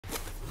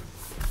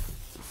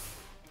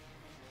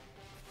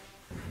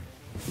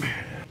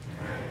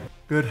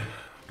Good,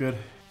 good,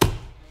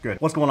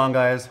 good. What's going on,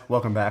 guys?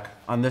 Welcome back.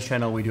 On this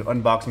channel, we do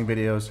unboxing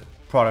videos,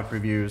 product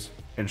reviews,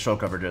 and show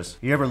coverages.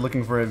 You ever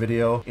looking for a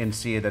video and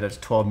see that it's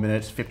 12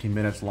 minutes, 15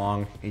 minutes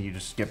long, and you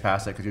just skip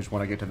past it because you just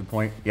want to get to the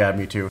point? Yeah,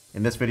 me too.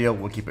 In this video,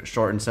 we'll keep it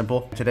short and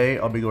simple. Today,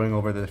 I'll be going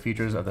over the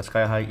features of the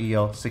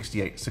Skyhighcaraudio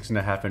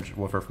 6.5-inch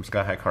woofer from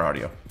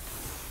Skyhighcaraudio.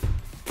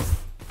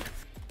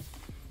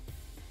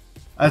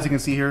 As you can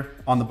see here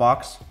on the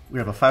box, we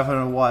have a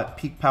 500 watt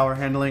peak power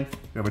handling.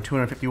 We have a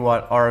 250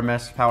 watt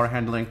RMS power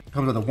handling. It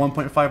comes with a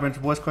 1.5 inch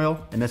voice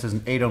coil, and this is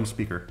an 8 ohm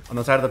speaker. On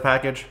the side of the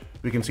package,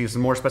 we can see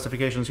some more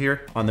specifications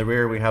here. On the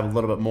rear, we have a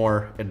little bit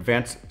more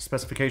advanced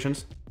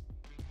specifications.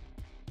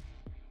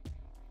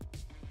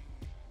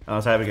 On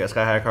the side, we get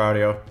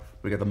Skyhighcaraudio,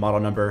 we get the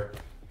model number,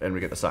 and we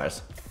get the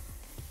size.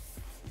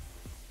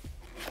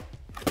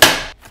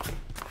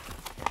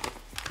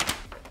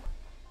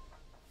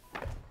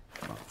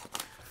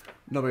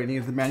 Nobody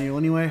needs the manual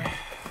anyway.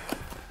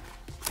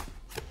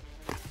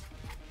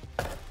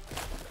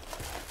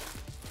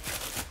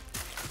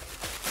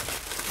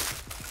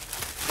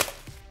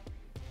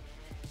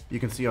 You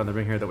can see on the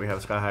ring here that we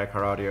have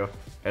Skyhighcaraudio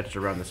etched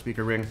around the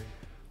speaker ring.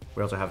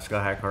 We also have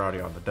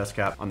Skyhighcaraudio on the desk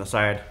cap. On the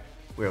side,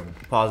 we have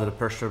a positive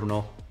push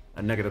terminal,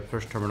 a negative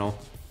push terminal.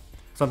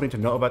 Something to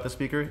note about the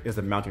speaker is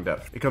the mounting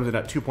depth. It comes in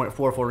at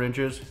 2.44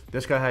 inches.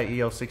 This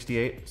Skyhighcaraudio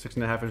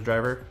 6.5 inch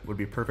driver would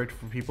be perfect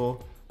for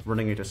people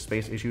running into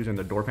space issues in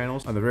the door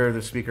panels. On the rear of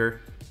the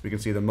speaker, we can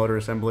see the motor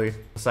assembly,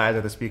 the size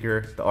of the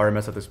speaker, the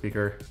RMS of the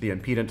speaker, the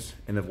impedance,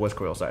 and the voice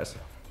coil size.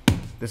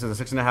 This is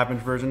a 6.5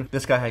 inch version.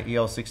 This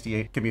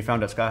Skyhighcaraudio can be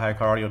found at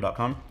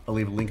skyhighcaraudio.com. I'll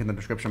leave a link in the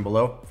description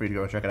below for you to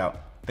go check it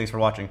out. Thanks for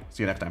watching.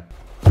 See you next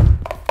time.